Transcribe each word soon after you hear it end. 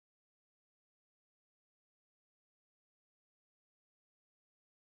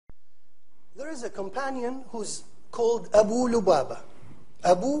There is a companion who's called Abu Lubaha.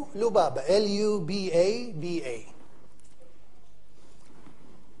 Abu Lubaha, L-U-B-A-B-A.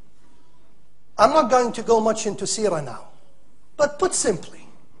 I'm not going to go much into seerah now. But put simply,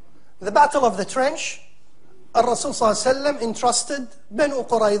 the Battle of the Trench, Rasul ﷺ entrusted Banu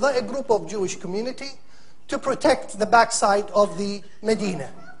Qurayza, a group of Jewish community, to protect the backside of the Medina.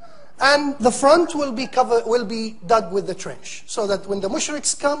 And the front will be dug with the trench, so that when the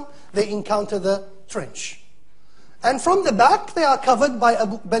mushriks come, they encounter the trench. And from the back, they are covered by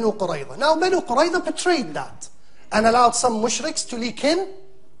Banu Qurayza. Now, Banu Qurayza betrayed that, and allowed some mushriks to leak in,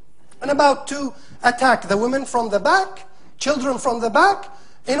 and about to attack the women from the back, children from the back,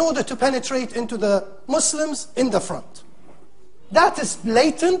 in order to penetrate into the Muslims in the front. That is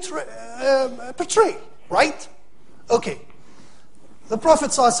blatant betrayal, right? Okay. The Prophet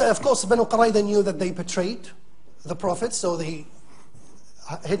ﷺ, of course, Banu Qurayza knew that they betrayed the Prophet, so they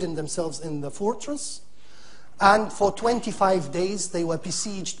hidden themselves in the fortress. And for 25 days, they were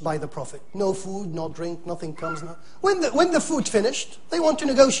besieged by the Prophet. No food, no drink, nothing comes. When the food finished, they want to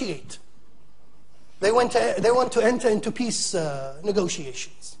negotiate. They want to enter into peace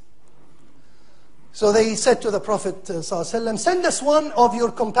negotiations. So they said to the Prophet ﷺ, send us one of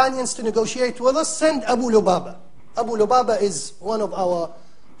your companions to negotiate with us. Send Abu Lubaha. Abu Lubaha is one of our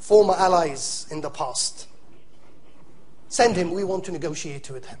former allies in the past. Send him, we want to negotiate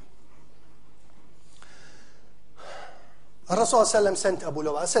with him. Rasul ﷺ sent Abu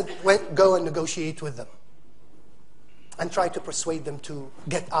Lubaha, said, go and negotiate with them. And try to persuade them to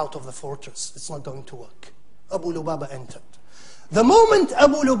get out of the fortress. It's not going to work. Abu Lubaha entered. The moment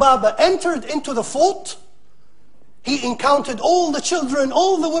Abu Lubaha entered into the fort, he encountered all the children,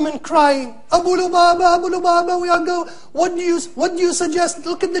 all the women crying, Abu Lubaha, we are going. What do you suggest?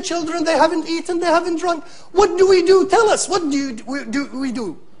 Look at the children, they haven't eaten, they haven't drunk. What do we do? Tell us, what do we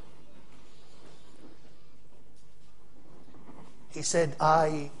do? He said,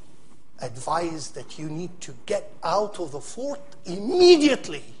 I advise that you need to get out of the fort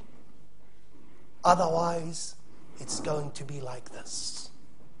immediately. Otherwise, it's going to be like this.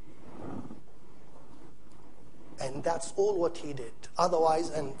 And that's all what he did. Otherwise,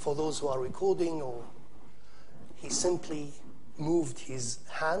 and for those who are recording, he simply moved his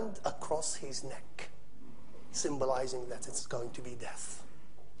hand across his neck, symbolizing that it's going to be death.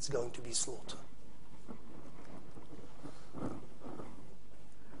 It's going to be slaughter.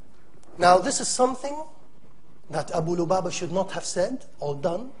 Now, this is something that Abu Lubaha should not have said or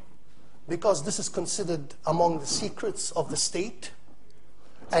done, because this is considered among the secrets of the state.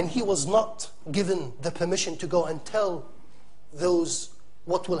 And he was not given the permission to go and tell those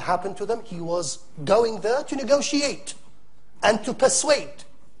what will happen to them. He was going there to negotiate and to persuade.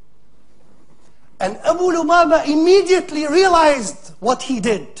 And Abu Lubaha immediately realized what he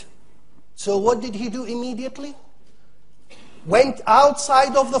did. So what did he do immediately? Went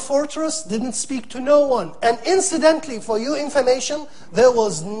outside of the fortress, didn't speak to no one. And incidentally, for your information, there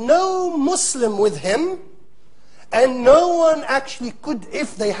was no Muslim with him. And no one actually could,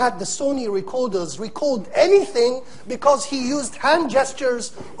 if they had the Sony recorders, record anything, because he used hand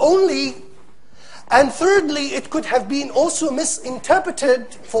gestures only. And thirdly, it could have been also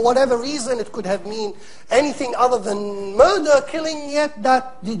misinterpreted for whatever reason. It could have meant anything other than murder, killing, yet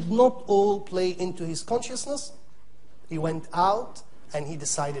that did not all play into his consciousness. He went out and he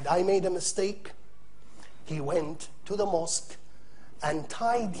decided, I made a mistake. He went to the mosque and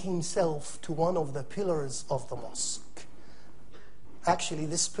tied himself to one of the pillars of the mosque. Actually,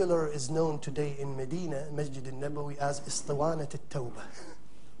 this pillar is known today in Medina, Masjid al-Nabawi, as Istiwanat al-Tawbah,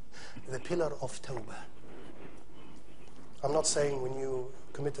 the pillar of Tawbah. I'm not saying when you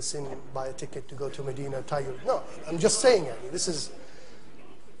commit a sin, buy a ticket to go to Medina, tie your... No, I'm just saying, this is...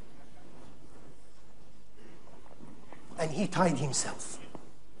 And he tied himself.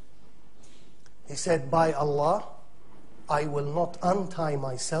 He said, by Allah, I will not untie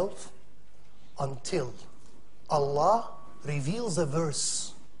myself until Allah reveals a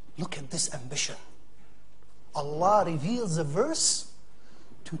verse. Look at this ambition. Allah reveals a verse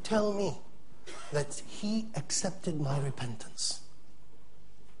to tell me that He accepted my repentance.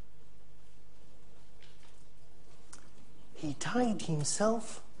 He tied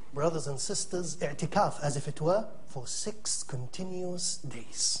himself, brothers and sisters, i'tikaf, as if it were, for 6 continuous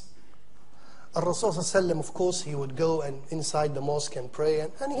days. Rasul ﷺ, of course, he would go and inside the mosque and pray,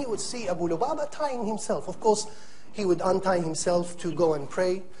 and he would see Abu Lubaha tying himself. Of course, he would untie himself to go and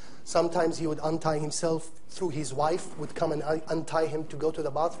pray. Sometimes he would untie himself through his wife, would come and untie him to go to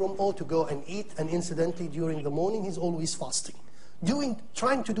the bathroom or to go and eat. And incidentally, during the morning, he's always fasting,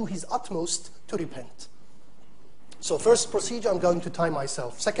 trying to do his utmost to repent. So first procedure, I'm going to tie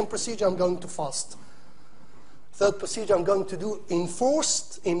myself. Second procedure, I'm going to fast. Third procedure, I'm going to do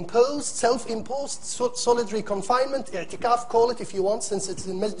enforced, imposed, self-imposed, solitary confinement, i'tikaf, call it if you want, since it's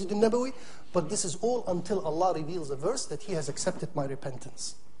in Masjid al-Nabawi. But this is all until Allah reveals a verse that He has accepted my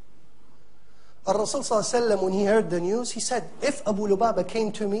repentance. Rasul ﷺ, when he heard the news, he said, if Abu Lubaha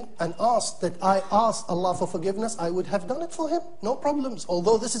came to me and asked that I asked Allah for forgiveness, I would have done it for him. No problems.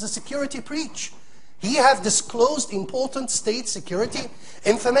 Although this is a security breach. He have disclosed important state security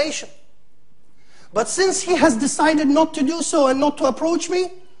information. But since he has decided not to do so and not to approach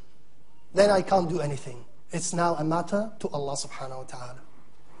me, then I can't do anything. It's now a matter to Allah subhanahu wa ta'ala.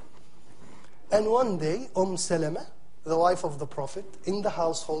 And one day, Salama, the wife of the Prophet, in the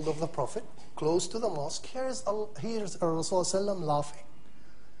household of the Prophet, close to the mosque, hears Rasulullah laughing.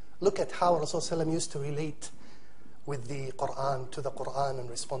 Look at how Rasulullah used to relate with the Quran, to the Quran, and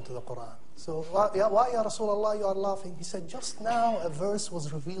respond to the Quran. So, why ya Rasulullah, you are laughing? He said, just now a verse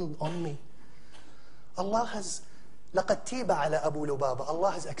was revealed on me. Allah has, لَقَدْ تِيبَ عَلَى أَبُو لُبَابَ.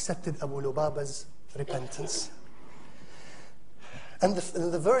 Allah has accepted Abu Lubaba's repentance. And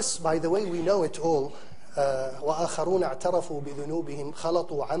the verse, by the way, we know it all. وآخرون اعترفوا بذنوبهم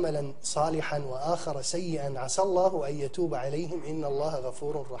خلطوا عملا صالحا وآخر سيئا عسى الله أن يتوب عليهم إن الله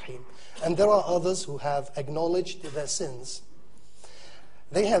غفور رحيم. And there are others who have acknowledged their sins.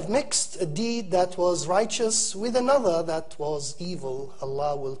 They have mixed a deed that was righteous with another that was evil.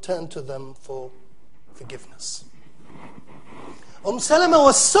 Allah will turn to them for forgiveness. Salama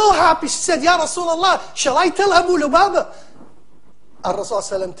was so happy. She said, Ya Rasulullah, shall I tell Abu Lubaha? Rasul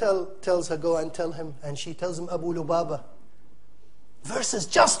tells her, go and tell him. And she tells him, Abu Lubaha, verses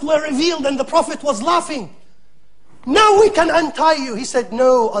just were revealed and the Prophet was laughing. Now we can untie you. He said,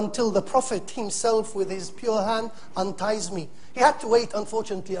 no, until the Prophet himself with his pure hand unties me. He had to wait,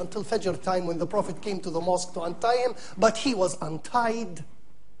 unfortunately, until Fajr time when the Prophet came to the mosque to untie him. But he was untied.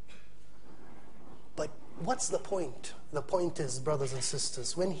 But what's the point? The point is, brothers and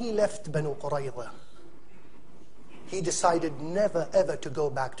sisters, when he left Banu Qurayza, he decided never ever to go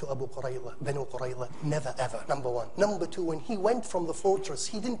back to Banu Qurayza. Never ever, number one. Number two, when he went from the fortress,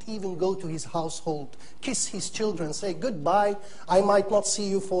 he didn't even go to his household, kiss his children, say goodbye, I might not see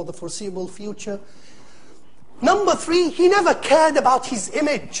you for the foreseeable future. Number three, he never cared about his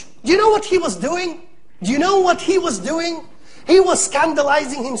image. Do you know what he was doing? Do you know what he was doing? He was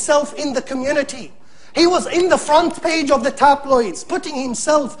scandalizing himself in the community. He was in the front page of the tabloids, putting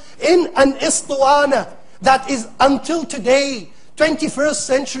himself in an istuwana that is until today, 21st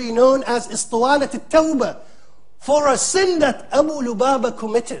century, known as istuwanat al-tawbah, for a sin that Abu Lubaha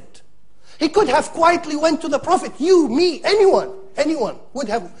committed. He could have quietly went to the Prophet. You, me, anyone would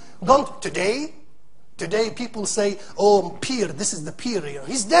have gone. Today people say, oh, Pir, this is the Pir, you know,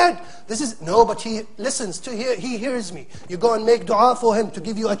 he's dead. No, but he listens to hear, he hears me. You go and make dua for him to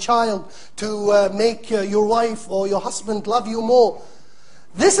give you a child, to make your wife or your husband love you more.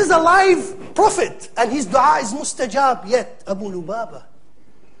 This is a live Prophet, and his dua is mustajab. Yet Abu Lubaha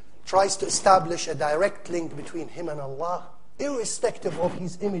tries to establish a direct link between him and Allah, irrespective of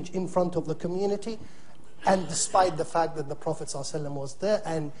his image in front of the community, and despite the fact that the Prophet ﷺ was there,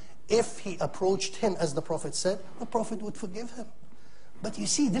 and if he approached him, as the Prophet said, the Prophet would forgive him. But you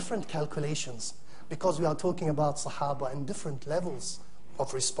see different calculations, because we are talking about Sahaba and different levels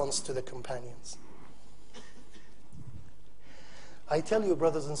of response to the companions. I tell you,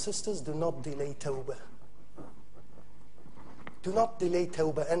 brothers and sisters, do not delay tawbah. Do not delay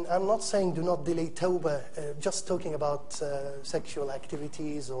tawbah. And I'm not saying do not delay tawbah, just talking about sexual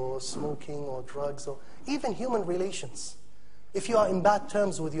activities or smoking or drugs or even human relations. If you are in bad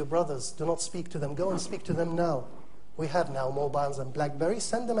terms with your brothers, do not speak to them. Go and speak to them now. We have now mobiles and Blackberries.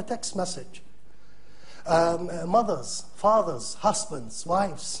 Send them a text message. Mothers, fathers, husbands,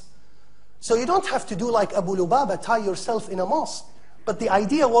 wives. So you don't have to do like Abu Lubaha, tie yourself in a mosque. But the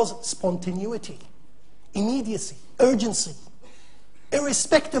idea was spontaneity, immediacy, urgency.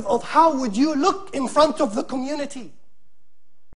 Irrespective of how would you look in front of the community.